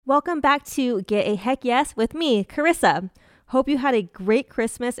Welcome back to Get a Heck Yes with me, Carissa. Hope you had a great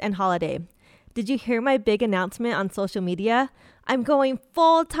Christmas and holiday. Did you hear my big announcement on social media? I'm going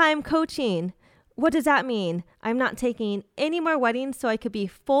full-time coaching. What does that mean? I'm not taking any more weddings so I could be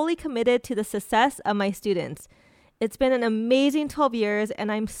fully committed to the success of my students. It's been an amazing 12 years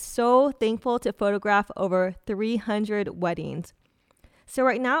and I'm so thankful to photograph over 300 weddings. So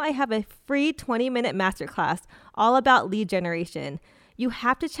right now I have a free 20-minute masterclass all about lead generation. You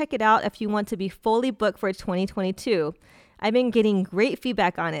have to check it out if you want to be fully booked for 2022. I've been getting great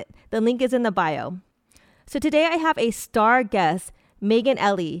feedback on it. The link is in the bio. So today I have a star guest, Megan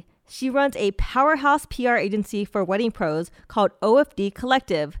Ellie. She runs a powerhouse PR agency for wedding pros called OFD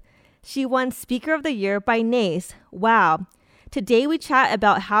Collective. She won Speaker of the Year by NACE. Wow. Today we chat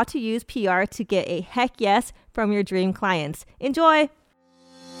about how to use PR to get a heck yes from your dream clients. Enjoy!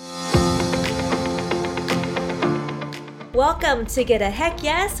 Welcome to Get a Heck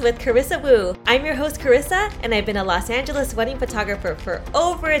Yes with Carissa Wu. I'm your host, Carissa, and I've been a Los Angeles wedding photographer for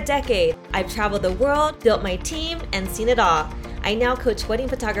over a decade. I've traveled the world, built my team, and seen it all. I now coach wedding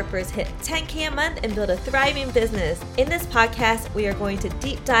photographers hit $10K a month and build a thriving business. In this podcast, we are going to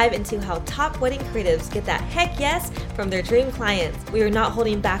deep dive into how top wedding creatives get that heck yes from their dream clients. We are not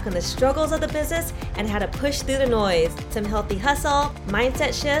holding back on the struggles of the business and how to push through the noise. Some healthy hustle,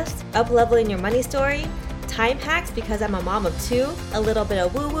 mindset shifts, up-leveling your money story, time hacks because I'm a mom of two, a little bit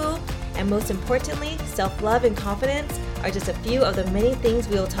of woo-woo, and most importantly, self-love and confidence are just a few of the many things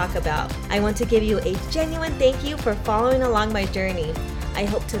we will talk about. I want to give you a genuine thank you for following along my journey. I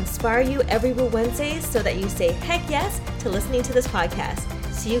hope to inspire you every Woo Wednesdays so that you say heck yes to listening to this podcast.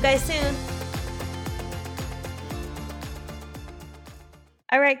 See you guys soon.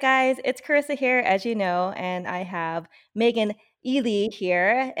 All right, guys, it's Carissa here, as you know, and I have Megan Ellie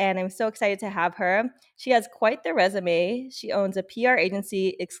here, and I'm so excited to have her. She has quite the resume. She owns a PR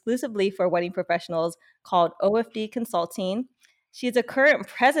agency exclusively for wedding professionals called OFD Consulting. She's a current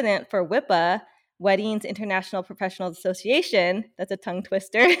president for WIPA, Weddings International Professionals Association. That's a tongue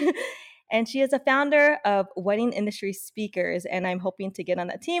twister. And she is a founder of Wedding Industry Speakers, and I'm hoping to get on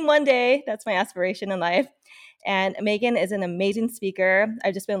that team one day. That's my aspiration in life. And Megan is an amazing speaker.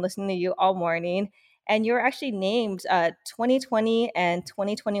 I've just been listening to you all morning. And you were actually named 2020 and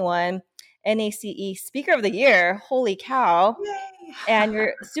 2021 NACE Speaker of the Year. Holy cow. Yay. And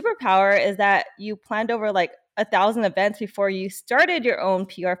your superpower is that you planned over like 1,000 events before you started your own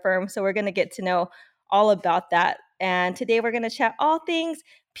PR firm. So we're going to get to know all about that. And today we're going to chat all things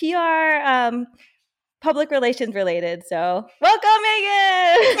PR, public relations related. So welcome,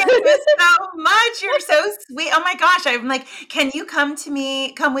 Megan. Thank you so much. You're so sweet. Oh my gosh. I'm like, can you come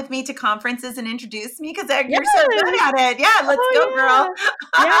with me to conferences and introduce me? Because you're so good at it. Yeah, let's go, girl.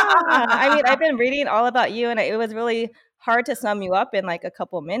 Yeah. I mean, I've been reading all about you and it was really hard to sum you up in like a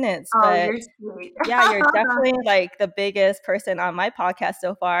couple minutes. But you're sweet. Yeah, you're definitely like the biggest person on my podcast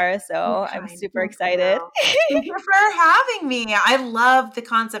so far. So I'm super excited. Thank you for having me. I love the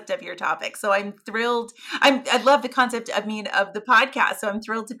concept of your topic. So I'm thrilled. I love the concept of the podcast. So I'm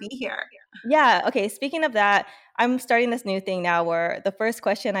thrilled to be here. Yeah. Okay. Speaking of that, I'm starting this new thing now where the first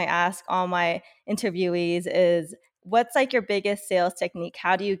question I ask all my interviewees is, what's like your biggest sales technique?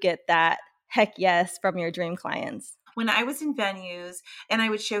 How do you get that heck yes from your dream clients? When I was in venues and I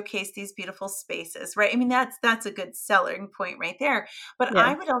would showcase these beautiful spaces, right? I mean, that's a good selling point right there. But Yeah.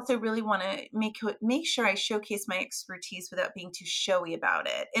 I would also really want to make sure I showcase my expertise without being too showy about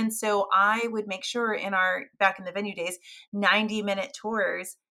it. And so I would make sure back in the venue days, 90-minute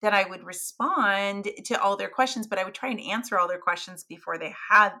tours, that I would respond to all their questions, but I would try and answer all their questions before they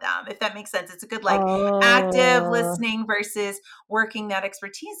had them, if that makes sense. It's a good active listening versus working that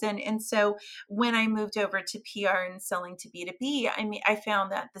expertise in. And so when I moved over to PR and selling to B2B, I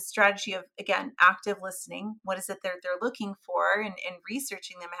found that the strategy of, again, active listening, what is it they're looking for, and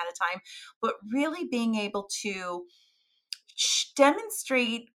researching them ahead of time, but really being able to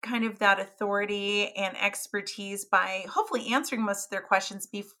demonstrate kind of that authority and expertise by hopefully answering most of their questions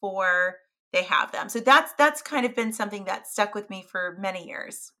before they have them. So that's kind of been something that stuck with me for many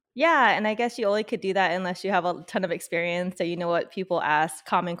years. Yeah. And I guess you only could do that unless you have a ton of experience. So you know what people ask,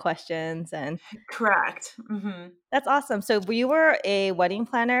 common questions. And correct. Mm-hmm. That's awesome. So you were a wedding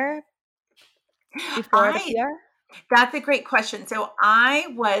planner before the PR? That's a great question. So I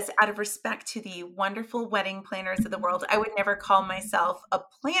was, out of respect to the wonderful wedding planners of the world, I would never call myself a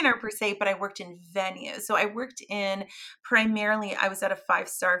planner per se, but I worked in venues. So I worked primarily, I was at a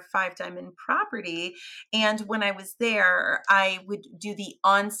 5-star, 5-diamond property. And when I was there, I would do the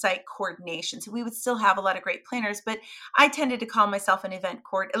on-site coordination. So we would still have a lot of great planners, but I tended to call myself an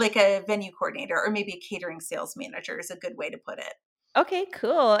like a venue coordinator, or maybe a catering sales manager is a good way to put it. Okay,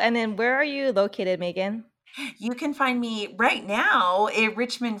 cool. And then where are you located, Megan? You can find me right now in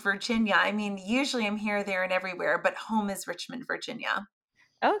Richmond, Virginia. I mean, usually I'm here, there, and everywhere, but home is Richmond, Virginia.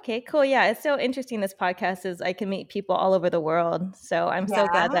 Okay, cool. Yeah, it's so interesting. This podcast is I can meet people all over the world. So I'm so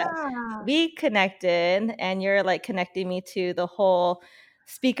glad that Yeah. we connected and you're like connecting me to the whole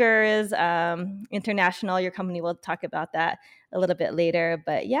speakers international. Your company will talk about that a little bit later.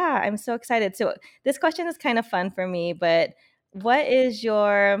 But yeah, I'm so excited. So this question is kind of fun for me, but what is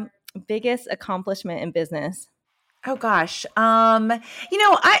your biggest accomplishment in business? Oh gosh.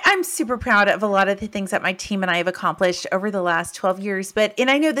 I'm super proud of a lot of the things that my team and I have accomplished over the last 12 years, and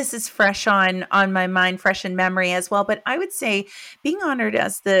I know this is fresh on my mind, fresh in memory as well, but I would say being honored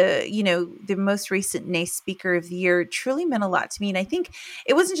as the most recent NACE Speaker of the Year truly meant a lot to me. And I think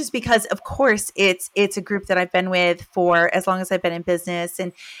it wasn't just because, of course, it's a group that I've been with for as long as I've been in business,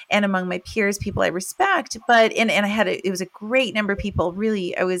 and among my peers, people I respect, but and I had it was a great number of people.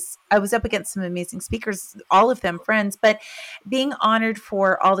 Really, I was up against some amazing speakers, all of them friends, but being honored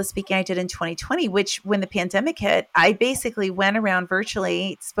for all the speaking I did in 2020, which when the pandemic hit, I basically went around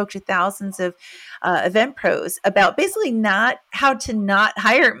virtually, spoke to thousands of event pros about basically not how to not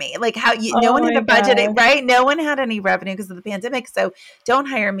hire me, like no Oh one had my a budget, God. right? No one had any revenue because of the pandemic. So don't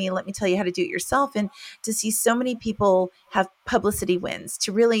hire me. Let me tell you how to do it yourself. And to see so many people have publicity wins,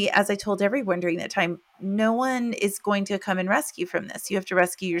 to really, as I told everyone during that time, no one is going to come and rescue from this. You have to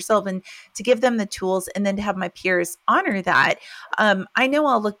rescue yourself, and to give them the tools and then to have my peers honor that. I know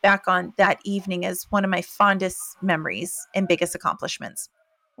I'll look back on that evening as one of my fondest memories and biggest accomplishments.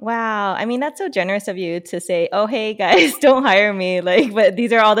 Wow. I mean, that's so generous of you to say, "Oh, hey guys, don't hire me." Like, but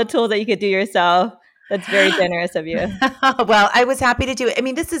these are all the tools that you could do yourself. That's very generous of you. Well, I was happy to do it. I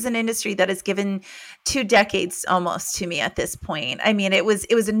mean, this is an industry that has given 2 decades almost to me at this point. I mean, it was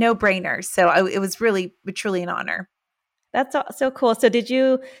a no-brainer. So it was really truly an honor. That's so cool. So, did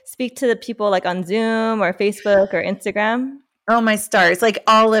you speak to the people like on Zoom or Facebook or Instagram? Oh my stars, like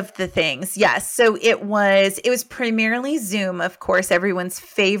all of the things. Yes. So it was primarily Zoom, of course, everyone's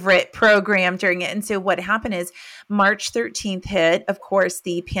favorite program during it. And so what happened is March 13th hit. Of course,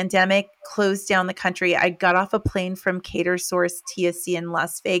 the pandemic closed down the country. I got off a plane from Cater Source TSC in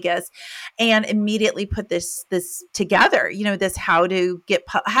Las Vegas and immediately put this together, this how to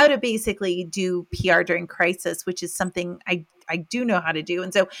basically do PR during crisis, which is something I do know how to do.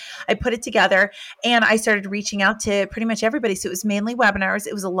 And so I put it together and I started reaching out to pretty much everybody. So it was mainly webinars.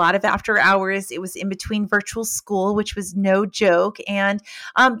 It was a lot of after hours. It was in between virtual school, which was no joke. And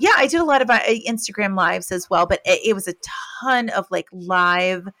yeah, I did a lot of Instagram lives as well, but it was a ton of like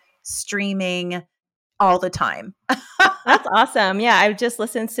live streaming all the time. That's awesome. Yeah, I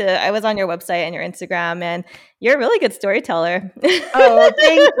was on your website and your Instagram, and you're a really good storyteller. Oh,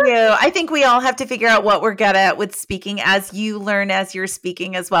 thank you. I think we all have to figure out what we're good at with speaking as you learn as you're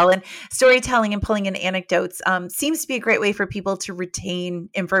speaking as well. And storytelling and pulling in anecdotes seems to be a great way for people to retain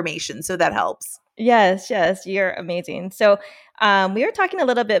information. So that helps. Yes, yes, you're amazing. So, we were talking a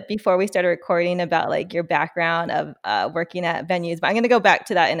little bit before we started recording about like your background of working at venues, but I'm going to go back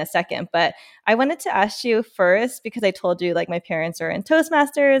to that in a second. But I wanted to ask you first because I told you like my parents are in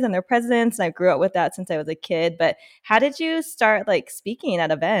Toastmasters and they're presidents, and I grew up with that since I was a kid. But how did you start like speaking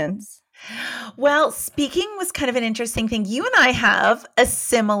at events? Well, speaking was kind of an interesting thing. You and I have a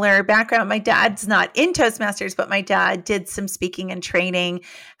similar background. My dad's not in Toastmasters, but my dad did some speaking and training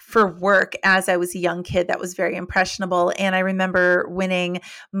for work as I was a young kid. That was very impressionable. And I remember winning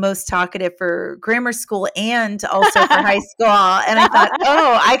most talkative for grammar school and also for high school. And I thought,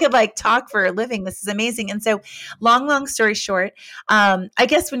 oh, I could like talk for a living. This is amazing. And so, long story short, I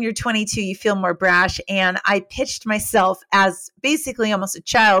guess when you're 22, you feel more brash. And I pitched myself as basically almost a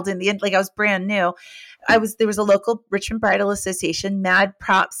child in the end, like I was brand new. There was a local Richmond Bridal Association. Mad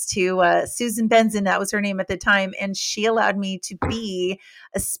props to Susan Benson, that was her name at the time, and she allowed me to be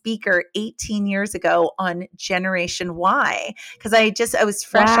a speaker 18 years ago on Generation Y because I was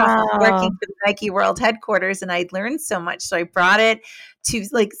fresh off of working Wow. for the Nike World headquarters, and I'd learned so much. So I brought it to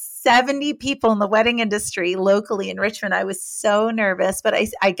like 70 people in the wedding industry locally in Richmond. I was so nervous, but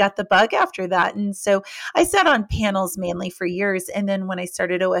I got the bug after that, and so I sat on panels mainly for years. And then when I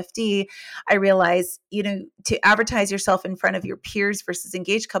started OFD, I realized, to advertise yourself in front of your peers versus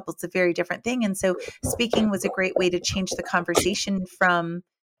engaged couples is a very different thing. And so speaking was a great way to change the conversation from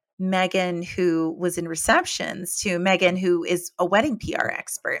Megan, who was in receptions, to Megan, who is a wedding PR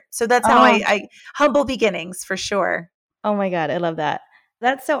expert. So that's how Oh, I humble beginnings for sure. oh my God, I love that.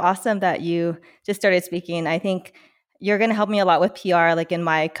 That's so awesome that you just started speaking. I think you're going to help me a lot with PR, like in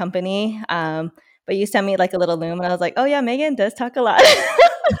my company. But you sent me like a little Loom, and I was like, oh yeah, Megan does talk a lot.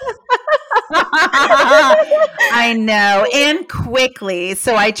 I know, and quickly.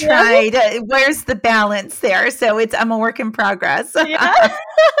 So I tried. Where's the balance there? So I'm a work in progress. Yeah.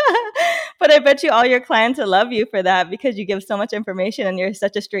 But I bet you all your clients will love you for that because you give so much information and you're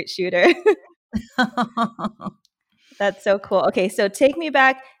such a straight shooter. That's so cool. Okay, so take me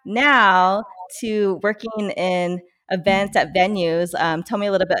back now to working in events at venues. Tell me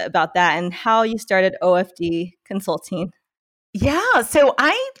a little bit about that and how you started OFD consulting. Yeah, so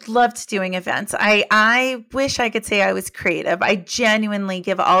I loved doing events. I wish I could say I was creative. I genuinely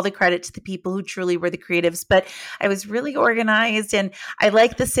give all the credit to the people who truly were the creatives, but I was really organized and I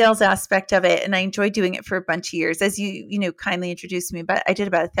like the sales aspect of it and I enjoyed doing it for a bunch of years. As you kindly introduced me, but I did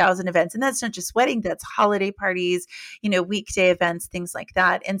about 1,000 events and that's not just wedding, that's holiday parties, weekday events, things like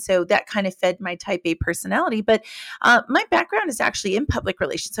that. And so that kind of fed my type A personality, but my background is actually in public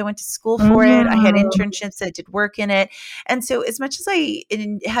relations. I went to school for it. I had internships, I did work in it. And so as much as I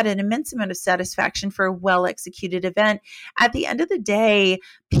had an immense amount of satisfaction for a well-executed event, at the end of the day,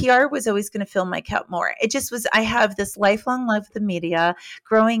 PR was always going to fill my cup more. It just was, I have this lifelong love of the media.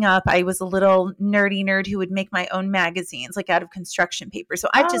 Growing up, I was a little nerdy nerd who would make my own magazines, like out of construction paper. So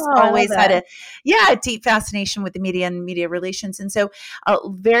I've just always had a deep fascination with the media and media relations. And so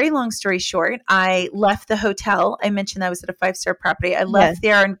very long story short, I left the hotel. I mentioned I was at a 5-star property. I left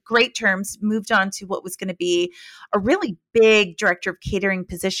there on great terms, moved on to what was going to be a really big director of catering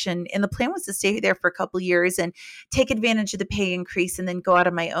position. And the plan was to stay there for a couple of years and take advantage of the pay increase and then go out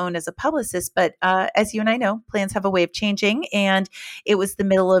on my own as a publicist. But as you and I know, plans have a way of changing. And it was the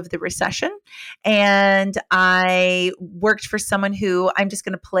middle of the recession. And I worked for someone who I'm just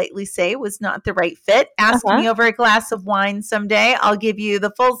going to politely say was not the right fit. Ask me over a glass of wine someday. I'll give you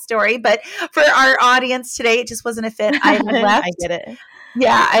the full story. But for our audience today, it just wasn't a fit. I left. I get it.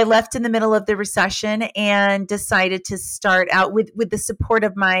 Yeah, I left in the middle of the recession and decided to start out with the support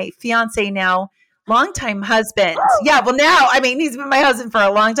of my fiance, now longtime husband. Yeah, well now, I mean, he's been my husband for a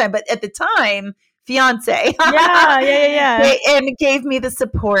long time, but at the time, fiance. Yeah. And gave me the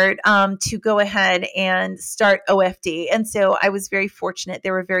support to go ahead and start OFD. And so I was very fortunate.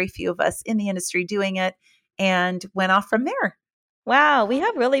 There were very few of us in the industry doing it and went off from there. Wow, we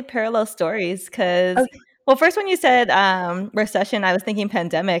have really parallel stories because well, first when you said recession, I was thinking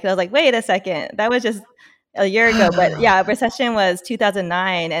pandemic. And I was like, wait a second, that was just a year ago. But yeah, recession was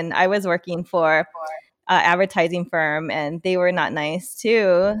 2009, and I was working for an advertising firm, and they were not nice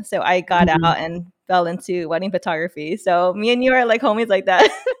too. So I got out and fell into wedding photography. So me and you are like homies like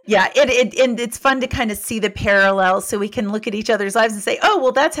that. Yeah, and it's fun to kind of see the parallels so we can look at each other's lives and say, oh,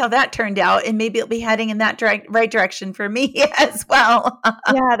 well, that's how that turned out. And maybe it'll be heading in that right direction for me as well.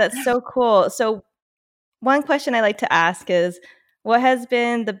 Yeah, that's so cool. So one question I like to ask is, what has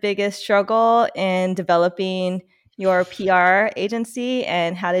been the biggest struggle in developing your PR agency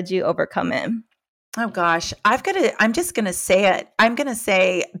and how did you overcome it? Oh gosh, I'm just going to say it. I'm going to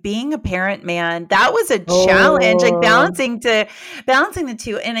say being a parent, man, that was a challenge, like balancing the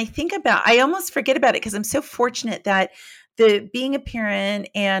two. And I almost forget about it because I'm so fortunate that being a parent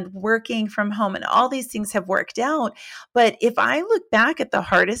and working from home and all these things have worked out. But if I look back at the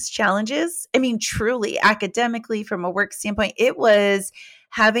hardest challenges, I mean, truly academically from a work standpoint, it was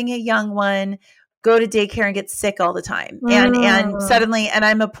having a young one go to daycare and get sick all the time. And suddenly, and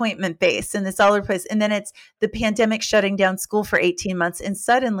I'm appointment based and this all over place. And then it's the pandemic shutting down school for 18 months. And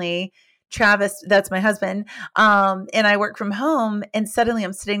suddenly Travis, that's my husband, and I work from home, and suddenly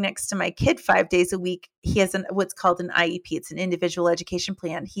I'm sitting next to my kid 5 days a week. He has what's called an IEP. It's an individual education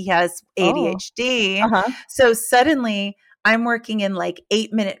plan. He has ADHD. So suddenly I'm working in like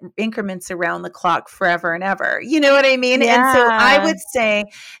 8-minute increments around the clock forever and ever. You know what I mean? Yeah. And so I would say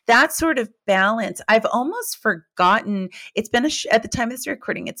that sort of balance, I've almost forgotten. It's been at the time of this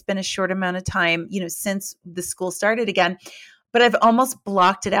recording, it's been a short amount of time, since the school started again. But I've almost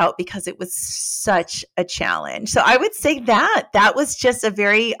blocked it out because it was such a challenge. So I would say that was just a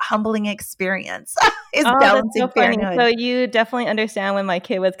very humbling experience. Balancing that's so funny. So you definitely understand when my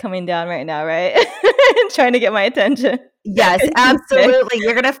kid was coming down right now, right? Trying to get my attention. Yes, absolutely.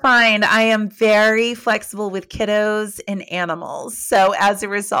 You're going to find I am very flexible with kiddos and animals. So as a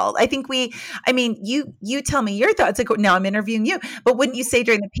result, I think you tell me your thoughts. Now I'm interviewing you, but wouldn't you say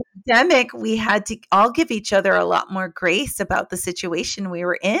during the pandemic, we had to all give each other a lot more grace about the situation we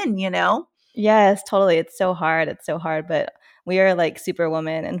were in, Yes, totally. It's so hard. But we are like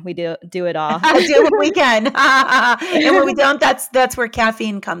superwoman and we do it all. Do what we can. And when we don't, that's where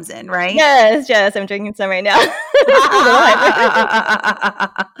caffeine comes in, right? Yes. I'm drinking some right now.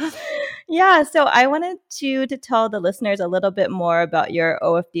 Yeah. So I wanted you to tell the listeners a little bit more about your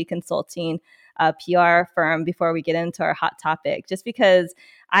OFD consulting PR firm before we get into our hot topic, just because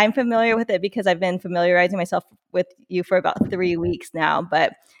I'm familiar with it because I've been familiarizing myself with you for about 3 weeks now.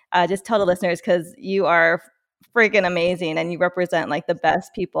 But just tell the listeners, because you are freaking amazing and you represent like the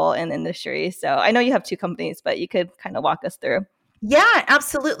best people in the industry. So I know you have 2 companies, but you could kind of walk us through. Yeah,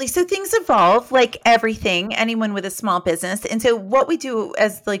 absolutely. So things evolve like everything, anyone with a small business. And so what we do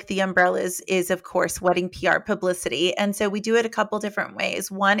as like the umbrellas is of course wedding PR publicity. And so we do it a couple different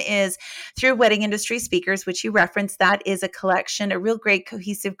ways. One is through Wedding Industry Speakers, which you referenced. That is a collection, a real great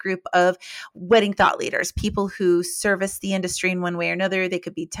cohesive group of wedding thought leaders, people who service the industry in one way or another. They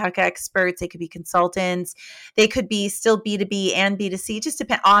could be tech experts, they could be consultants, they could be still B2B and B2C, just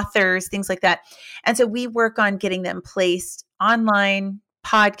depend, authors, things like that. And so we work on getting them placed online,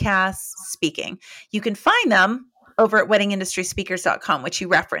 podcasts, speaking. You can find them over at weddingindustryspeakers.com, which you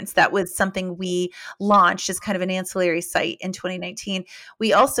referenced. That was something we launched as kind of an ancillary site in 2019.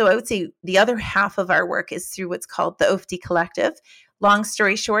 We also, I would say the other half of our work is through what's called the OFD Collective. Long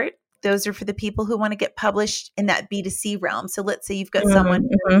story short, those are for the people who want to get published in that B2C realm. So let's say you've got someone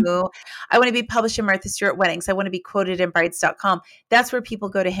who, I want to be published in Martha Stewart Weddings. I want to be quoted in brides.com. That's where people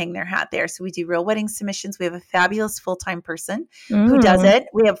go to hang their hat there. So we do real wedding submissions. We have a fabulous full-time person who does it.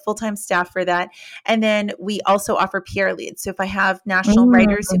 We have full-time staff for that. And then we also offer PR leads. So if I have national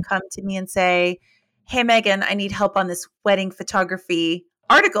writers who come to me and say, hey, Megan, I need help on this wedding photography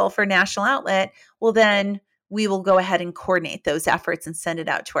article for a national outlet, well, then we will go ahead and coordinate those efforts and send it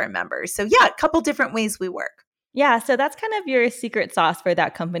out to our members. So yeah, a couple different ways we work. Yeah, so that's kind of your secret sauce for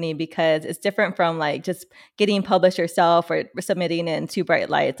that company, because it's different from like just getting published yourself or submitting in to Bright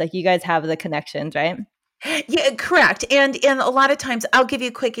Lights. Like you guys have the connections, right? Yeah, correct. And a lot of times, I'll give you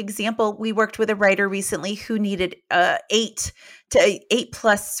a quick example. We worked with a writer recently who needed 8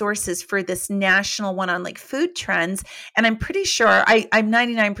 plus sources for this national one on like food trends. And I'm pretty sure, I'm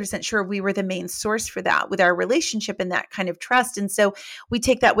 99% sure we were the main source for that with our relationship and that kind of trust. And so we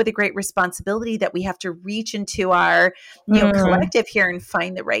take that with a great responsibility that we have to reach into our collective here and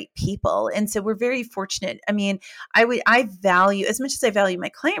find the right people. And so we're very fortunate. I mean, I value, as much as I value my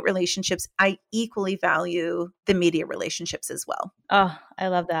client relationships, I equally value the media relationships as well. Oh, I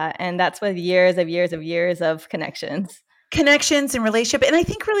love that. And that's with years of connections and relationship. And I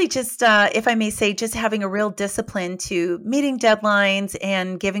think really just, if I may say, just having a real discipline to meeting deadlines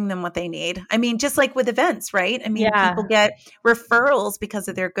and giving them what they need. I mean, just like with events, right? I mean, people get referrals because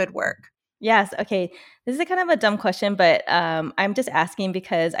of their good work. Yes. Okay. This is a kind of a dumb question, but I'm just asking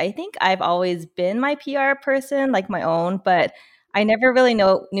because I think I've always been my PR person, like my own, but I never really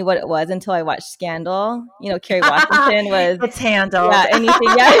knew what it was until I watched Scandal. You know, Kerry Washington was... It's handled. Yeah,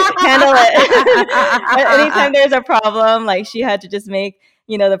 handle it. Anytime there's a problem, like she had to just make,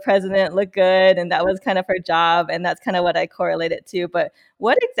 the president look good. And that was kind of her job. And that's kind of what I correlate it to. But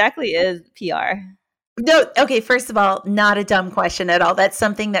what exactly is PR? No, okay, first of all, not a dumb question at all. That's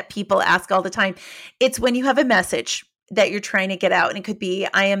something that people ask all the time. It's when you have a message that you're trying to get out. And it could be,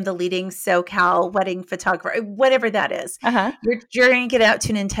 I am the leading SoCal wedding photographer, whatever that is. You're going to get out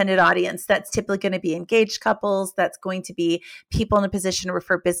to an intended audience. That's typically going to be engaged couples. That's going to be people in a position to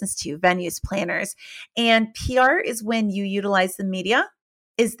refer business to you, venues, planners. And PR is when you utilize the media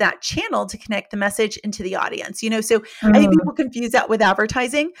is that channel to connect the message into the audience. So I think people confuse that with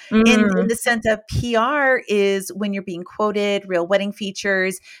advertising in the sense of PR is when you're being quoted, real wedding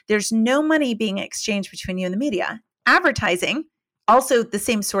features. There's no money being exchanged between you and the media. Advertising, also the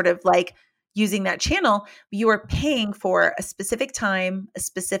same sort of like using that channel, you are paying for a specific time, a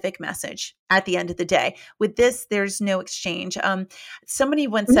specific message at the end of the day. With this, there's no exchange. Somebody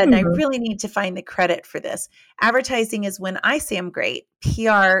once said, and I really need to find the credit for this. Advertising is when I say I'm great.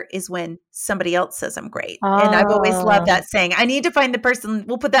 PR is when somebody else says I'm great. And I've always loved that saying. I need to find the person.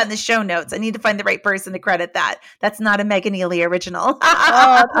 We'll put that in the show notes. I need to find the right person to credit that. That's not a Megan Ely original.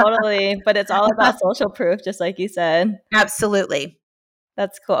 Oh, totally. But it's all about social proof, just like you said. Absolutely.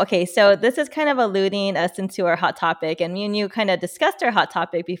 That's cool. Okay, so this is kind of alluding us into our hot topic, and me and you kind of discussed our hot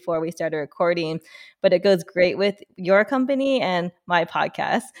topic before we started recording, but it goes great with your company and my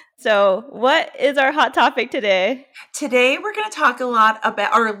podcast. So what is our hot topic today? Today, we're going to talk a lot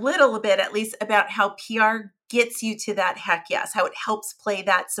about, or a little bit at least, about how PR gets you to that heck yes, how it helps play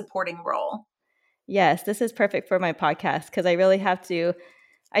that supporting role. Yes, this is perfect for my podcast because I really have to...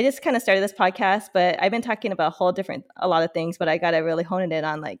 I just kind of started this podcast, but I've been talking about a lot of things, but I got to really hone it in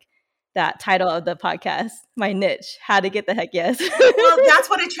on like that title of the podcast, my niche, how to get the heck yes. Well, that's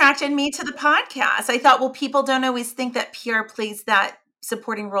what attracted me to the podcast. I thought, well, people don't always think that PR plays that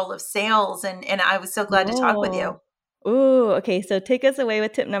supporting role of sales. And I was so glad to talk with you. Ooh, okay. So take us away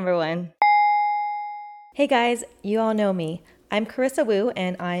with tip number 1. Hey guys, you all know me. I'm Carissa Wu,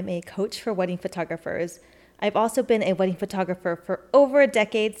 and I'm a coach for wedding photographers. I've also been a wedding photographer for over a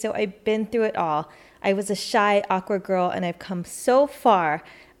decade, so I've been through it all. I was a shy, awkward girl, and I've come so far.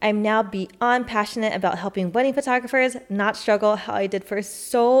 I'm now beyond passionate about helping wedding photographers not struggle how I did for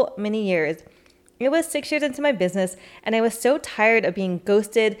so many years. It was 6 years into my business, and I was so tired of being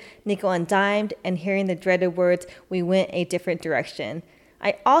ghosted, nickel and dimed, and hearing the dreaded words, "we went a different direction."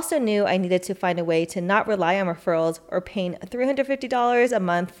 I also knew I needed to find a way to not rely on referrals or paying $350 a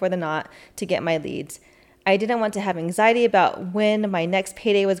month for the knot to get my leads. I didn't want to have anxiety about when my next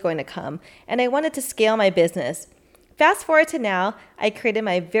payday was going to come, and I wanted to scale my business. Fast forward to now, I created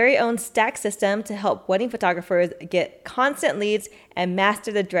my very own Stack system to help wedding photographers get constant leads and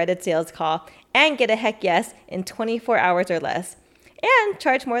master the dreaded sales call and get a heck yes in 24 hours or less, and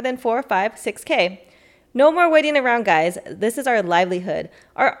charge more than 4, 5, 6K. No more waiting around, guys. This is our livelihood,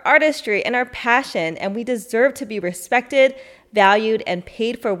 our artistry, and our passion, and we deserve to be respected, valued, and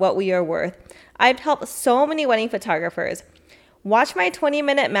paid for what we are worth. I've helped so many wedding photographers. Watch my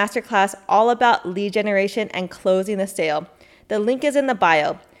 20-minute masterclass all about lead generation and closing the sale. The link is in the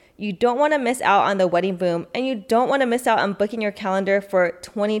bio. You don't want to miss out on the wedding boom, and you don't want to miss out on booking your calendar for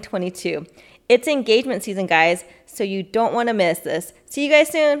 2022. It's engagement season, guys, so you don't want to miss this. See you guys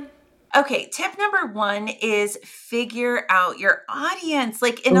soon. Okay, tip number 1 is figure out your audience.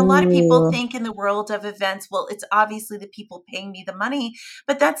 And a lot of people think in the world of events, well, it's obviously the people paying me the money,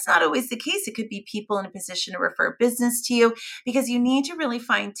 but that's not always the case. It could be people in a position to refer business to you, because you need to really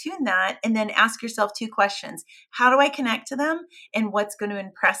fine tune that and then ask yourself 2 questions. How do I connect to them, and what's going to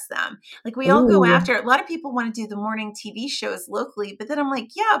impress them? We all go after, a lot of people want to do the morning TV shows locally, but then I'm like,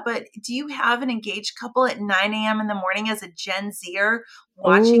 yeah, but do you have an engaged couple at 9 a.m. in the morning as a Gen Zer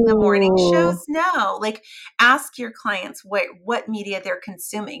watching the morning shows? No. Ask your clients what media they're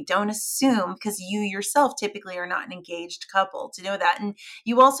consuming. Don't assume, because you yourself typically are not an engaged couple, to know that. And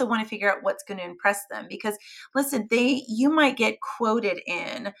you also want to figure out what's going to impress them, because listen, you might get quoted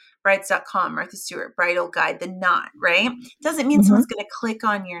in brides.com, Martha Stewart Bridal Guide, The Knot, right? Doesn't mean someone's going to click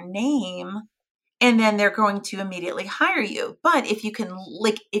on your name and then they're going to immediately hire you. But if you can,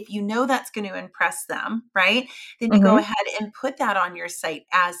 if you know that's going to impress them, right, then you go ahead and put that on your site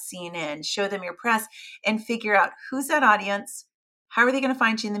as seen in, show them your press, and figure out who's that audience, how are they going to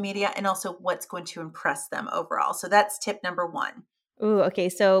find you in the media, and also what's going to impress them overall. So that's tip number 1. Ooh, okay.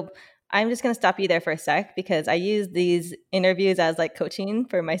 So I'm just going to stop you there for a sec, because I use these interviews as coaching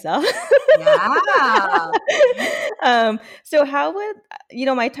for myself. Yeah. So how would,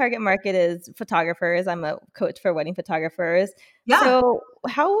 my target market is photographers. I'm a coach for wedding photographers. Yeah. So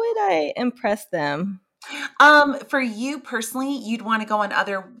how would I impress them? For you personally, you'd want to go on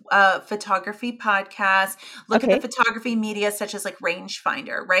other photography podcasts, look at the photography media such as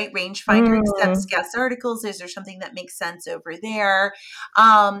Rangefinder, right? Rangefinder accepts guest articles. Is there something that makes sense over there?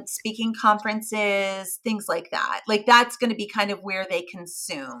 Speaking conferences, things like that. That's going to be kind of where they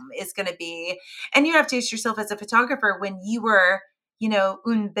consume, is going to be. And you have to ask yourself, as a photographer, when you were,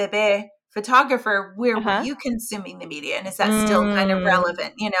 un bébé photographer, where were you consuming the media? And is that still kind of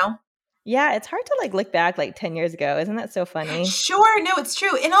relevant, Yeah, it's hard to look back 10 years ago. Isn't that so funny? Sure. No, it's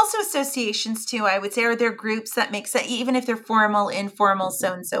true. And also associations too, I would say. Are there groups that make sense, even if they're formal, informal, so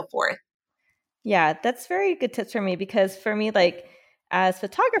on and so forth? Yeah, that's very good tips for me, because for me, as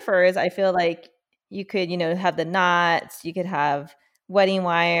photographers, I feel like you could, have the knots, you could have Wedding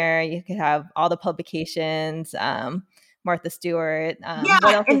Wire, you could have all the publications, Martha Stewart. What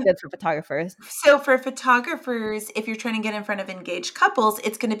else is good for photographers? So for photographers, if you're trying to get in front of engaged couples,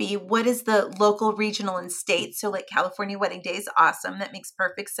 it's going to be, what is the local, regional, and state? So California Wedding Days, awesome. That makes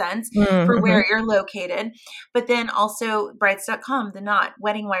perfect sense for where you're located. But then also brides.com, The Knot,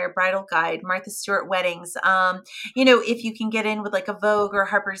 Wedding Wire, Bridal Guide, Martha Stewart Weddings. If you can get in with a Vogue or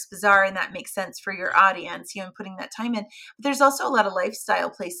Harper's Bazaar, and that makes sense for your audience, and putting that time in. But there's also a lot of lifestyle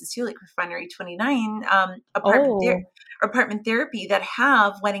places too, like Refinery 29, Apartment Therapy, that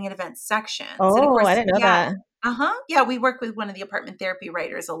have wedding and event sections. Oh, and of course, I didn't know that. Yeah, we work with one of the Apartment Therapy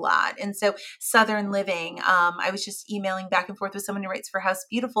writers a lot. And so Southern Living, I was just emailing back and forth with someone who writes for House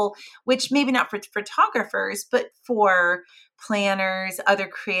Beautiful, which maybe not for photographers, but for planners, other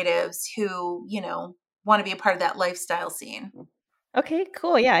creatives who, want to be a part of that lifestyle scene. Okay,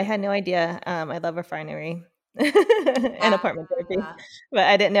 cool. Yeah, I had no idea. I love Refinery and Apartment Therapy, but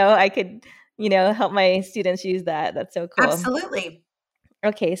I didn't know I could help my students use that. That's so cool. Absolutely.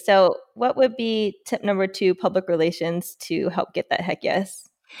 Okay, so what would be tip number 2, public relations, to help get that heck yes?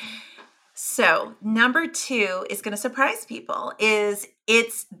 So number 2 is going to surprise people, is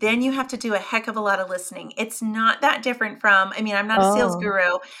it's then you have to do a heck of a lot of listening. It's not that different from, I mean, I'm not a sales Oh.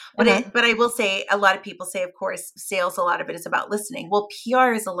 guru, Uh-huh. but I will say a lot of people say, of course, sales, a lot of it is about listening. Well,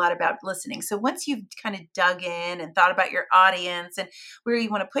 PR is a lot about listening. So once you've kind of dug in and thought about your audience and where you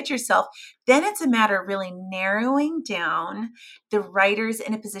want to put yourself, then it's a matter of really narrowing down the writers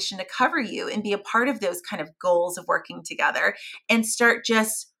in a position to cover you and be a part of those kind of goals of working together, and start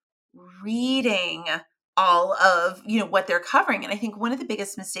just reading all of what they're covering. And I think one of the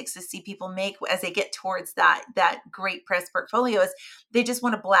biggest mistakes I see people make as they get towards that great press portfolio is they just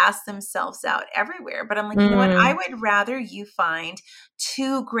want to blast themselves out everywhere. But I'm like, you know what, I Mm. would rather you find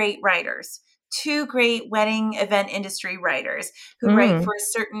two great writers, two great wedding event industry writers who write Mm. for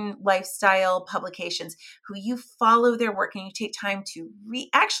certain lifestyle publications, who you follow their work and you take time to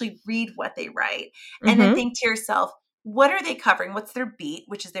actually read what they write, and then Mm-hmm. think to yourself, what are they covering? What's their beat,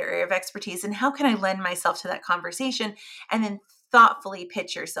 which is their area of expertise? And how can I lend myself to that conversation? And then thoughtfully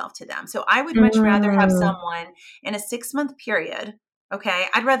pitch yourself to them. So I would much rather have Mm. someone in a 6-month period. Okay.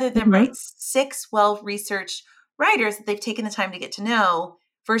 I'd rather them Mm-hmm. write six well-researched writers that they've taken the time to get to know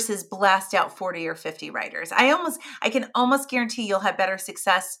versus blast out 40 or 50 writers. I can almost guarantee you'll have better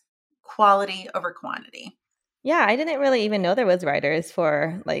success, quality over quantity. Yeah, I didn't really even know there was writers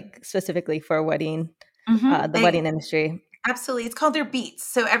for like specifically for the They wedding industry. Absolutely. It's called their beats.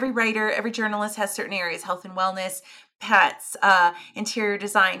 So every writer, every journalist has certain areas: health and wellness, pets, interior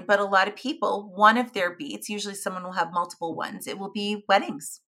design. But a lot of people, one of their beats, usually someone will have multiple ones, it will be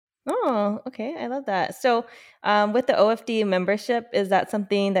weddings. Oh, okay. I love that. So, with the OFD membership, is that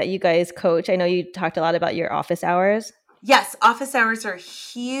something that you guys coach? I know you talked a lot about your office hours. Yes, office hours are a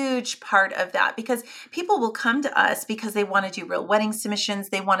huge part of that, because people will come to us because they want to do real wedding submissions.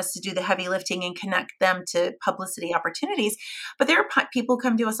 They want us to do the heavy lifting and connect them to publicity opportunities. But there are people who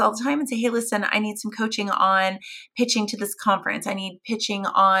come to us all the time and say, hey, listen, I need some coaching on pitching to this conference. I need pitching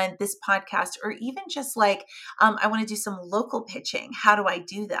on this podcast, or even just like, I want to do some local pitching. How do I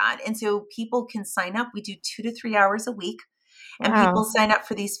do that? And so people can sign up. We do 2 to 3 hours a week. And people Wow. sign up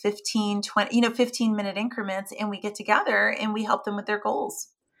for these 15, 20, 15-minute increments, and we get together and we help them with their goals.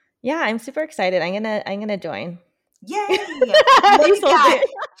 Yeah, I'm super excited. I'm gonna join. Yay. Look You at sold that. it.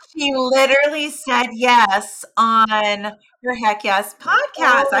 She literally said yes on her Heck Yes podcast.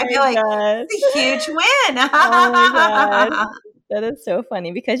 Oh I my feel like gosh. it's a huge win. Oh my gosh. That is so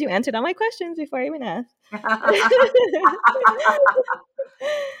funny because you answered all my questions before I even asked.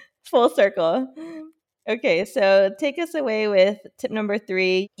 Full circle. Okay, so take us away with tip number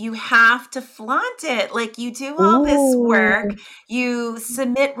 3. You have to flaunt it. Like, you do all this work, Ooh. you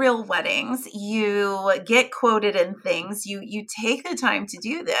submit real weddings, you get quoted in things, you take the time to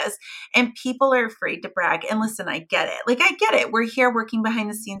do this, and people are afraid to brag. And listen, I get it. Like, I get it. We're here working behind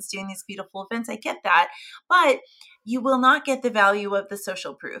the scenes doing these beautiful events. I get that. But you will not get the value of the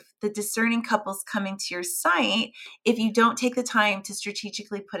social proof, the discerning couples coming to your site, if you don't take the time to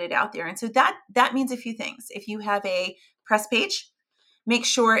strategically put it out there. And so that means a few things. If you have a press page, make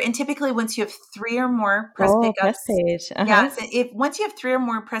sure, and typically once you have 3 or more press Oh, press pickups, page. Uh-huh. yes, if once you have 3 or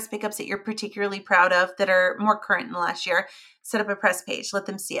more press pickups that you're particularly proud of, that are more current in the last year, set up a press page, let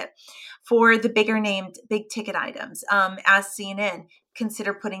them see it. For the bigger named, big ticket items, as CNN,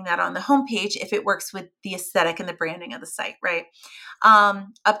 consider putting that on the homepage if it works with the aesthetic and the branding of the site, right?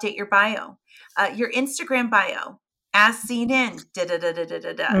 Update your bio, your Instagram bio, as seen in da da da da da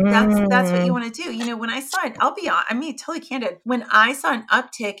da da. That's what you Mm. want to do. When I saw it, I'll be on. I mean, totally candid. When I saw an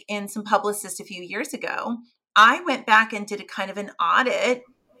uptick in some publicists a few years ago, I went back and did a kind of an audit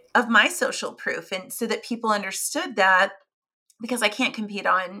of my social proof, and so that people understood that, because I can't compete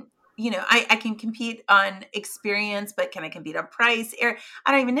on. I can compete on experience, but can I compete on price? Or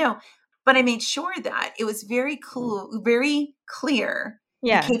I don't even know. But I made sure that it was very cool, very clear, the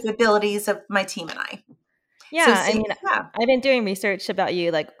Yeah. capabilities of my team and I. So, Yeah, I mean, yeah. I've been doing research about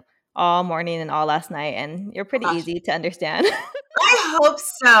you, like, all morning and all last night, and you're Oh pretty gosh. easy to understand. I hope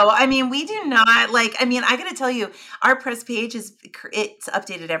so. I mean, we do not I got to tell you, our press page it's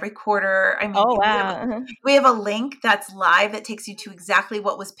updated every quarter. I mean, Oh, wow. Uh-huh. we have a link that's live that takes you to exactly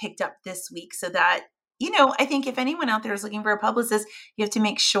what was picked up this week, so that, I think if anyone out there is looking for a publicist, you have to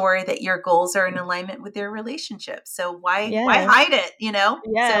make sure that your goals are in alignment with their relationship. So why Yes. hide it? So,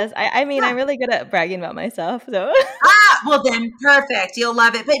 Yes. I mean, yeah. I'm really good at bragging about myself, so Well then, perfect. You'll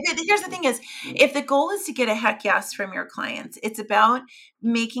love it. But here's the thing is, if the goal is to get a heck yes from your clients, it's about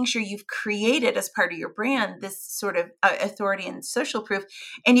making sure you've created, as part of your brand, this sort of authority and social proof.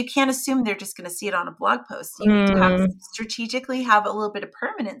 And you can't assume they're just going to see it on a blog post. You need to Mm. strategically have a little bit of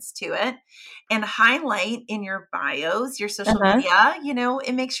permanence to it, and highlight in your bios, your social Uh-huh. media,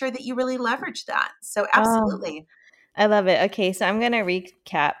 and make sure that you really leverage that. So Oh. absolutely. I love it. Okay, so I'm going to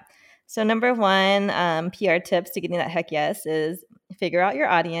recap. So number one, PR tips to getting that heck yes is figure out your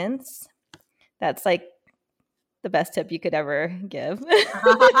audience. That's like the best tip you could ever give.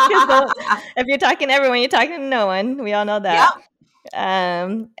 'Cause if you're talking to everyone, you're talking to no one. We all know that. Yep.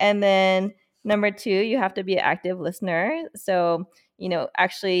 And then number two, you have to be an active listener. So,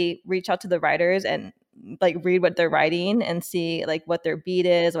 actually reach out to the writers and like read what they're writing and see like what their beat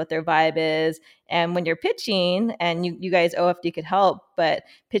is, what their vibe is. And when you're pitching, and you guys OFD could help, but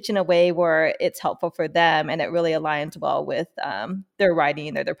pitch in a way where it's helpful for them and it really aligns well with their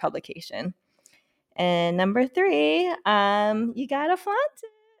writing or their publication. And number three, you gotta flaunt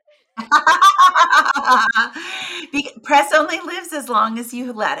it. Press only lives as long as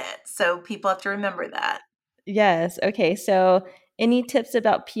you let it. So people have to remember that. Yes. Okay. So, any tips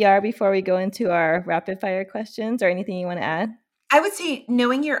about PR before we go into our rapid fire questions or anything you want to add? I would say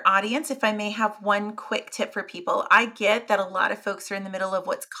knowing your audience, if I may have one quick tip for people. I get that a lot of folks are in the middle of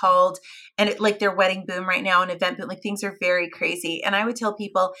what's called, and like their wedding boom right now, and event boom, like things are very crazy. And I would tell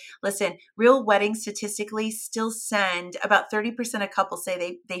people, listen, real weddings statistically still send about 30% of couples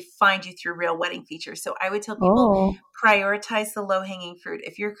say they find you through real wedding features. So I would tell people, prioritize the low hanging fruit.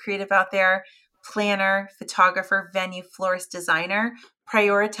 If you're creative out there, planner, photographer, venue, florist, designer,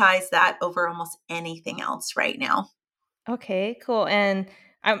 prioritize that over almost anything else right now. Okay, cool. And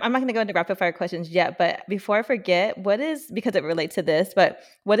I'm not going to go into rapid fire questions yet, but before I forget, because it relates to this, but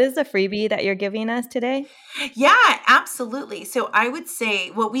what is the freebie that you're giving us today? Yeah, absolutely. So I would say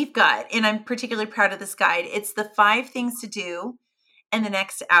what we've got, and I'm particularly proud of this guide, it's the 5 things to do in the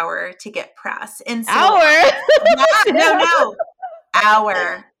next hour to get press. And so, Hour? no,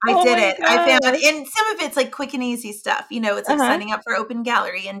 hour. I did it. I found, gosh. and some of it's like quick and easy stuff. It's like signing up for Open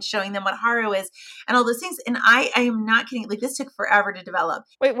Gallery and showing them what Haro is and all those things. And I am not kidding. Like this took forever to develop.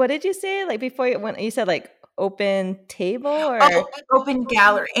 Wait, what did you say? Like before when you said like open table or Open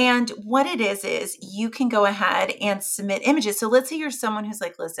Gallery. And what it is you can go ahead and submit images. So let's say you're someone who's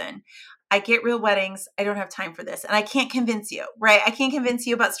like, listen, I get real weddings. I don't have time for this. And I can't convince you, right? I can't convince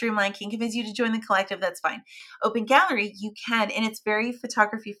you about Streamline. Can't convince you to join the collective. That's fine. Open Gallery, you can, and it's very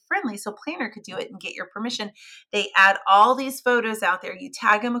photography friendly. So Planner could do it and get your permission. They add all these photos out there. You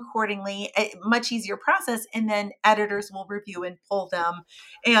tag them accordingly, a much easier process. And then editors will review and pull them.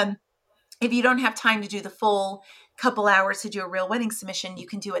 And if you don't have time to do the full couple hours to do a real wedding submission, you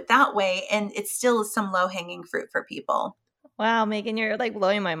can do it that way. And it still is some low hanging fruit for people. Wow, Megan, you're like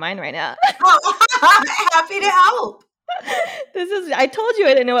blowing my mind right now. Happy to help. I told you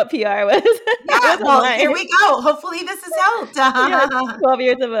I didn't know what PR was. Yeah, well, here we go. Hopefully this has helped. Yeah, 12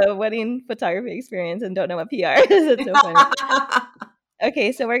 years of a wedding photography experience and don't know what PR is. It's so funny.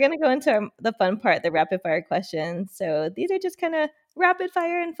 Okay, so we're going to go into the fun part, the rapid fire questions. So these are just kind of rapid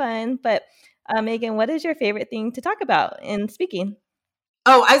fire and fun. But Megan, what is your favorite thing to talk about in speaking?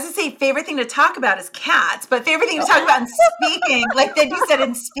 Oh, I was going to say favorite thing to talk about is cats, but favorite thing to talk about in speaking, like then you said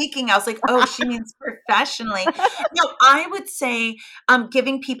in speaking, I was like, oh, she means professionally. No, I would say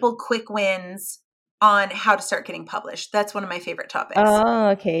giving people quick wins on how to start getting published. That's one of my favorite topics. Oh,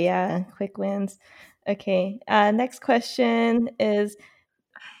 okay. Yeah. Quick wins. Okay. Next question is,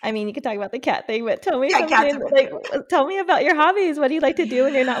 you could talk about the cat thing, but tell me something. Tell me about your hobbies. What do you like to do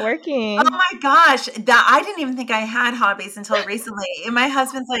when you're not working? Oh my gosh, I didn't even think I had hobbies until recently. And my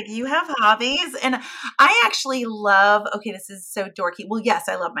husband's like, "You have hobbies?" And I actually love. Okay, this is so dorky. Well, yes,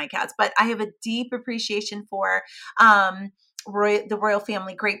 I love my cats, but I have a deep appreciation for the royal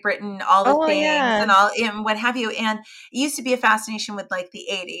family, Great Britain, all the things and what have you. And it used to be a fascination with like the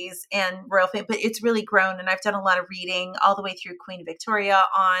 80s and royal family, but it's really grown. And I've done a lot of reading all the way through Queen Victoria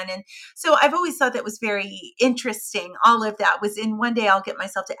on. And so I've always thought that was very interesting. All of that was in one day I'll get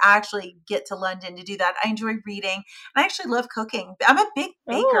myself to actually get to London to do that. I enjoy reading and I actually love cooking. I'm a big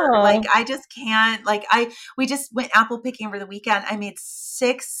baker. Like I just can't, we just went apple picking over the weekend. I made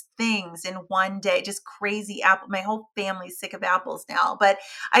 6 things in one day, just crazy apple. My whole family's sick of apples now, but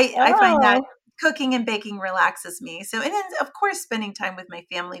I find that cooking and baking relaxes me. So, and then of course, spending time with my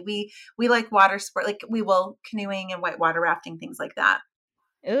family. We like water sport, like we will canoeing and whitewater rafting, things like that.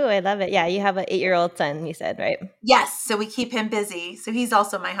 Ooh, I love it. Yeah, you have an 8-year-old son, you said, right? Yes. So we keep him busy. So he's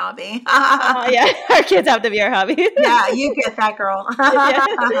also my hobby. Yeah, our kids have to be our hobby. Yeah, you get that, girl.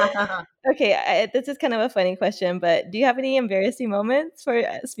 Okay, this is kind of a funny question, but do you have any embarrassing moments for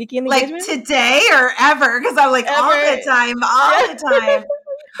speaking engagement? Like today or ever? Because I'm like all the time.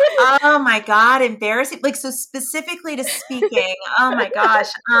 Oh my God, embarrassing. Like, so specifically to speaking, oh my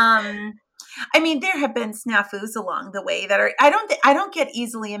gosh. There have been snafus along the way that are, I don't get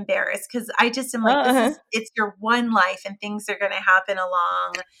easily embarrassed because I just am like, it's your one life and things are going to happen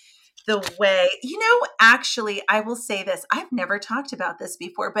along the way, actually, I will say this. I've never talked about this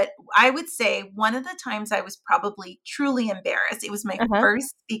before, but I would say one of the times I was probably truly embarrassed, it was my Uh-huh.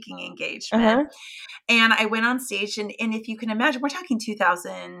 first speaking engagement. Uh-huh. And I went on stage, and if you can imagine, we're talking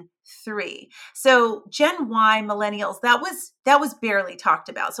 2003. So Gen Y, millennials, that was barely talked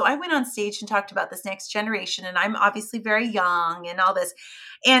about. So I went on stage and talked about this next generation, and I'm obviously very young and all this.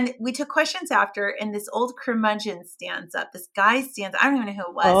 And we took questions after, and this old curmudgeon stands up. This guy stands, I don't even know who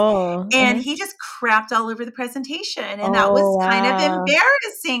it was. Oh, And uh-huh. he just crapped all over the presentation. And that was Oh, kind of wow.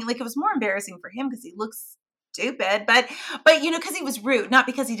 embarrassing. Like, it was more embarrassing for him because he looks stupid, but because he was rude, not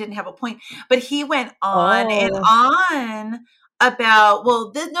because he didn't have a point. But he went on and Oh, on about,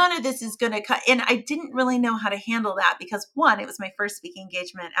 well, none of this is going to cut. And I didn't really know how to handle that because, one, it was my first speaking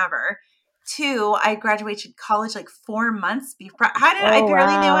engagement ever. Two, I graduated college like 4 months before. I oh,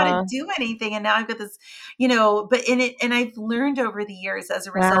 barely know how to wow. do anything, and now I've got this, but in it, and I've learned over the years as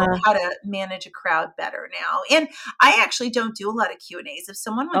a result Wow. how to manage a crowd better now. And I actually don't do a lot of Q&As. If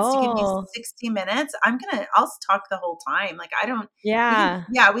someone wants to give me Oh, 60 minutes, I'll talk the whole time. Like, I don't. yeah.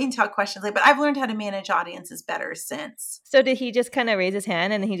 We can talk questions, but I've learned how to manage audiences better since. So did he just kind of raise his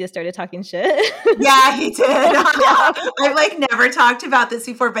hand and he just started talking shit? Yeah, he did. Yeah. I've like never talked about this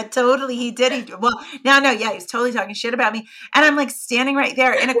before, but totally he did. Well, now, no, yeah, he's totally talking shit about me. And I'm like standing right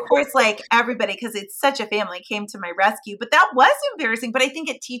there. And of course, like everybody, because it's such a family, came to my rescue. But that was embarrassing. But I think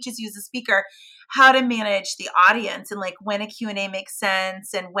it teaches you as a speaker how to manage the audience and like when a Q&A makes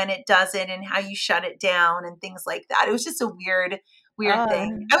sense and when it doesn't and how you shut it down and things like that. It was just a weird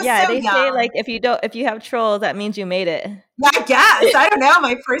thing. I was Yeah, so they say young. like if you have trolls, that means you made it. Yeah, I guess. I don't know.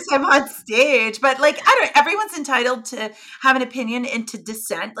 My first time on stage, but like, I don't, everyone's entitled to have an opinion and to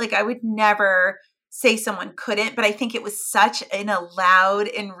dissent. Like, I would never say someone couldn't, but I think it was such in a loud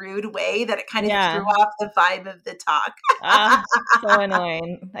and rude way that it kind of threw Yeah. off the vibe of the talk. Ah, so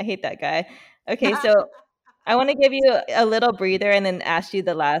annoying. I hate that guy. Okay, so I want to give you a little breather and then ask you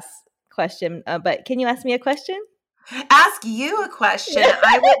the last question. But can you ask me a question? Ask you a question.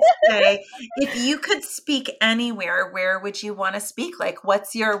 I would say, if you could speak anywhere, where would you want to speak? Like, what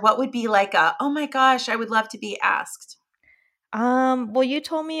would be like oh my gosh, I would love to be asked. Well, you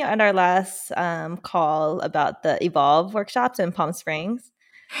told me on our last call about the Evolve workshops in Palm Springs.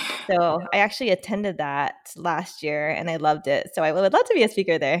 So I actually attended that last year and I loved it. So I would love to be a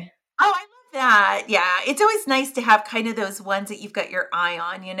speaker there. Oh, I love that. Yeah. It's always nice to have kind of those ones that you've got your eye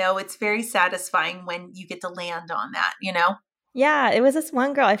on, It's very satisfying when you get to land on that. Yeah, it was this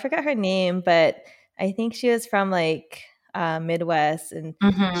one girl. I forgot her name, but I think she was from like Midwest, and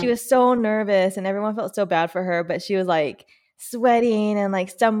she Hmm. was so nervous, and everyone felt so bad for her. But she was like sweating and like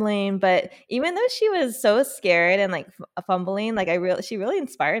stumbling. But even though she was so scared and like fumbling, like she really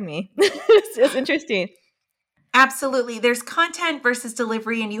inspired me. It's interesting. Absolutely. There's content versus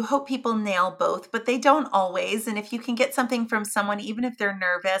delivery, and you hope people nail both, but they don't always. And if you can get something from someone, even if they're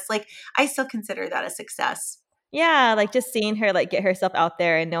nervous, like, I still consider that a success. Yeah, like just seeing her like get herself out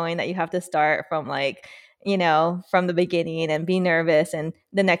there and knowing that you have to start from like, from the beginning and be nervous and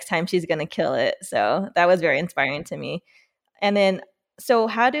the next time she's going to kill it. So that was very inspiring to me. And then so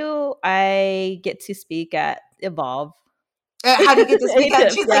how do I get to speak at Evolve? How do you get to Any speak at?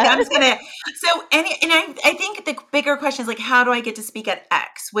 tips? She's like, Yeah. I'm just gonna. So I think the bigger question is like, how do I get to speak at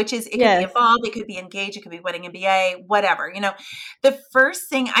X? Which is, it could be Yes. Evolve, it could be Engage, it could be Wedding MBA, whatever. The first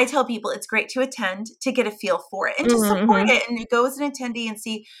thing I tell people, it's great to attend to get a feel for it and to support Mm-hmm. it, and go as an attendee and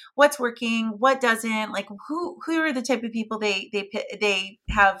see what's working, what doesn't, like who are the type of people they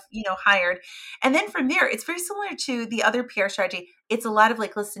have hired, and then from there, it's very similar to the other PR strategy. It's a lot of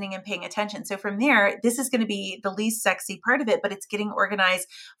like listening and paying attention. So from there, this is going to be the least sexy part of it, but it's getting organized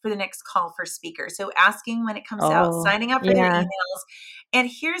for the next call for speakers. So asking when it comes out, Oh, signing up for their yeah. emails. And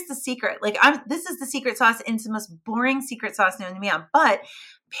here's the secret. Like, this is the secret sauce, and it's the most boring secret sauce known to man, but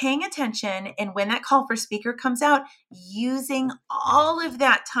paying attention, and when that call for speaker comes out, using all of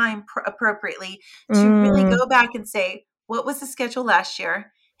that time appropriately to really Mm, go back and say, what was the schedule last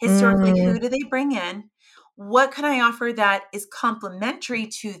year? Historically, mm, who do they bring in? What can I offer that is complementary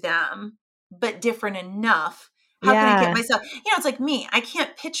to them, but different enough? How can I get yeah. myself, it's like me, I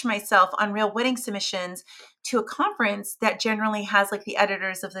can't pitch myself on Real Wedding Submissions to a conference that generally has like the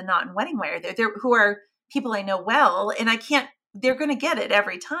editors of the Knot and Wedding Wire. They're who are people I know well, and I can't, they're going to get it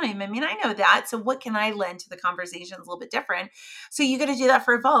every time. I mean, I know that. So what can I lend to the conversation is a little bit different. So you got to do that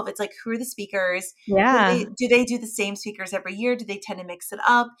for Evolve. It's like, who are the speakers? Yeah. Do they do the same speakers every year? Do they tend to mix it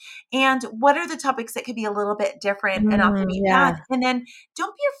up? And what are the topics that could be a little bit different and off the beaten Yeah. path? And then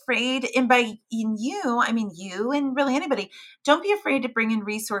don't be afraid. And by in you, I mean you and really anybody. Don't be afraid to bring in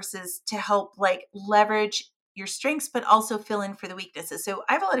resources to help like leverage your strengths, but also fill in for the weaknesses. So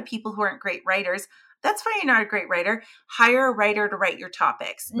I have a lot of people who aren't great writers. That's fine. You're not a great writer. Hire a writer to write your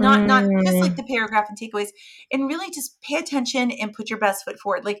topics, not just like the paragraph and takeaways, and really just pay attention and put your best foot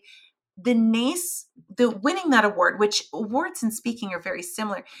forward. Like the winning that award, which awards and speaking are very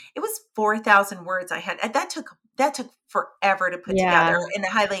similar. It was 4,000 words I had. That took forever to put together and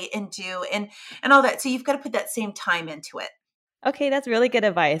highlight and do and all that. So you've got to put that same time into it. Okay, that's really good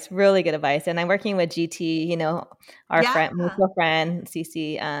advice. Really good advice. And I'm working with GT, our friend, mutual friend,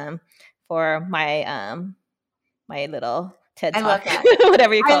 Cece, for my my little TED Talk. I love that.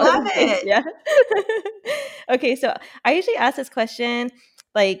 Whatever you call it. I love it. Yeah. Okay, so I usually ask this question,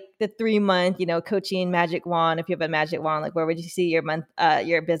 like the 3-month, coaching magic wand. If you have a magic wand, like where would you see your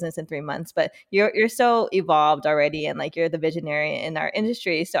business in 3 months? But you're so evolved already, and like you're the visionary in our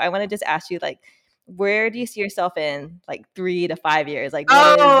industry. So I want to just ask you, like, where do you see yourself in like 3 to 5 years? Like,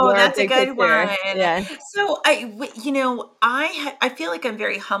 that's a good one. Yeah. So I feel like I'm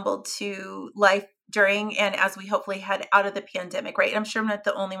very humbled to life during and as we hopefully head out of the pandemic, right? And I'm sure I'm not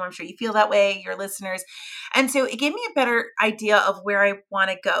the only one. I'm sure you feel that way, your listeners. And so it gave me a better idea of where I want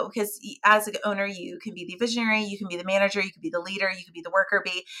to go, because as an owner, you can be the visionary, you can be the manager, you can be the leader, you can be the worker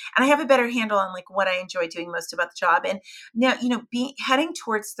bee. And I have a better handle on like what I enjoy doing most about the job. And now, heading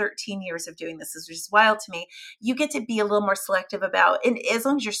towards 13 years of doing this is just wild to me. You get to be a little more selective about, and as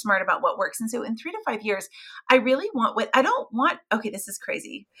long as you're smart about what works. And so in 3 to 5 years, I really want okay, this is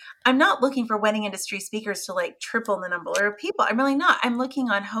crazy. I'm not looking for wedding industry speakers to like triple the number of people. I'm really not. I'm looking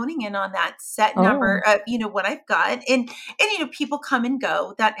on honing in on that set number of, what I've got. And people come and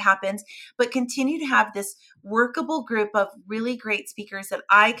go, that happens, but continue to have this workable group of really great speakers that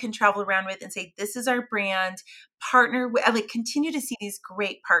I can travel around with and say, this is our brand, partner with, like continue to see these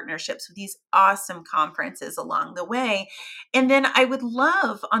great partnerships with these awesome conferences along the way. And then I would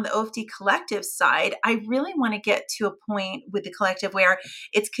love on the OFD Collective side, I really want to get to a point with the collective where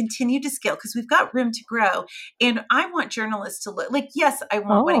it's continued to scale, because we've got room to grow. And I want journalists to look like, yes, I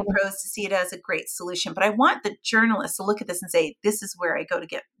want wedding pros to see it as a great solution, but I want the journalists to look at this and say, this is where I go to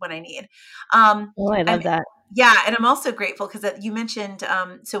get what I need. I love that. Yeah. And I'm also grateful because you mentioned,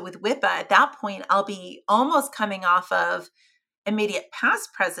 so with WIPA, at that point, I'll be almost coming off of immediate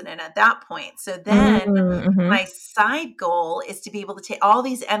past president at that point. So then my side goal is to be able to take all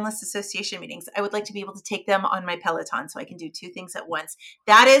these endless association meetings. I would like to be able to take them on my Peloton so I can do 2 things at once.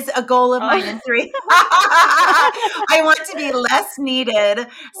 That is a goal of mine in 3. I want to be less needed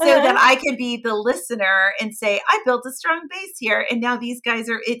so that I can be the listener and say, I built a strong base here. And now these guys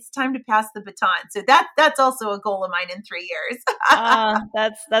it's time to pass the baton. So that's also a goal of mine in 3 years.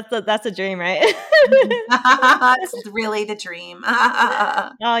 That's a dream, right? It's really the dream.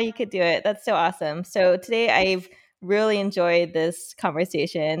 Oh, you could do it. That's so awesome. So today I've really enjoyed this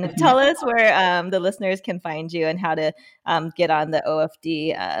conversation. Tell us where the listeners can find you and how to get on the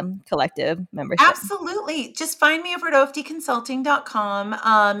OFD Collective membership. Absolutely. Just find me over at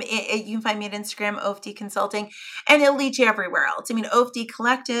ofdconsulting.com. You can find me at Instagram, OFD Consulting, and it'll lead you everywhere else. I mean, OFD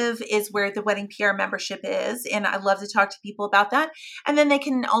Collective is where the Wedding PR membership is, and I love to talk to people about that. And then they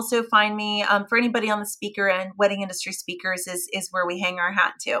can also find me for anybody on the speaker end. Wedding industry speakers is where we hang our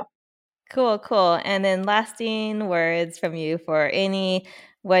hat too. Cool. And then lasting words from you for any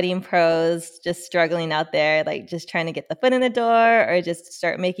wedding pros just struggling out there, like just trying to get the foot in the door or just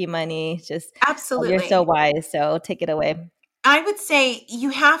start making money. Just absolutely. You're so wise. So take it away. I would say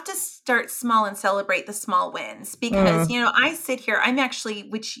you have to start small and celebrate the small wins because, I sit here, I'm actually,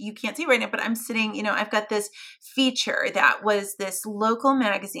 which you can't see right now, but I'm sitting, I've got this feature that was this local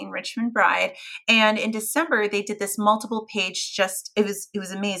magazine, Richmond Bride. And in December, they did this multiple page, it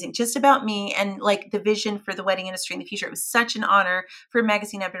was amazing, just about me and like the vision for the wedding industry in the future. It was such an honor for a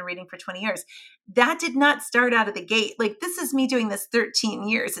magazine I've been reading for 20 years. That did not start out of the gate. Like this is me doing this 13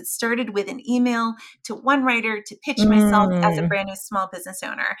 years. It started with an email to one writer to pitch myself as a brand new small business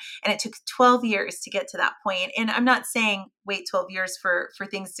owner. And it took 12 years to get to that point. And I'm not saying wait 12 years for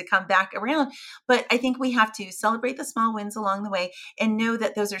things to come back around, but I think we have to celebrate the small wins along the way and know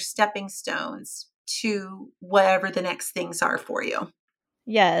that those are stepping stones to whatever the next things are for you.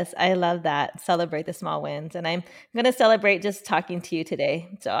 Yes, I love that. Celebrate the small wins. And I'm going to celebrate just talking to you today.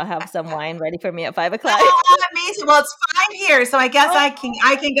 So I'll have some wine ready for me at 5 o'clock. Oh, amazing. Well, it's 5 here. So I guess I can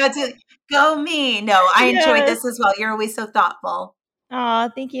go me. No, I enjoyed this as well. You're always so thoughtful.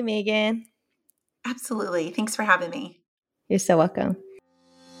 Oh, thank you, Megan. Absolutely. Thanks for having me. You're so welcome.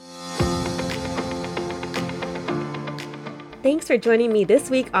 Thanks for joining me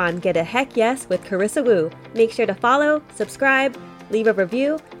this week on Get a Heck Yes with Carissa Wu. Make sure to follow, subscribe, leave a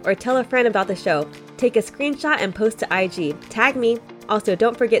review, or tell a friend about the show. Take a screenshot and post to IG. Tag me. Also,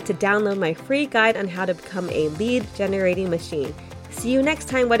 don't forget to download my free guide on how to become a lead generating machine. See you next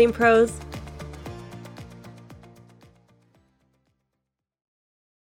time, wedding pros.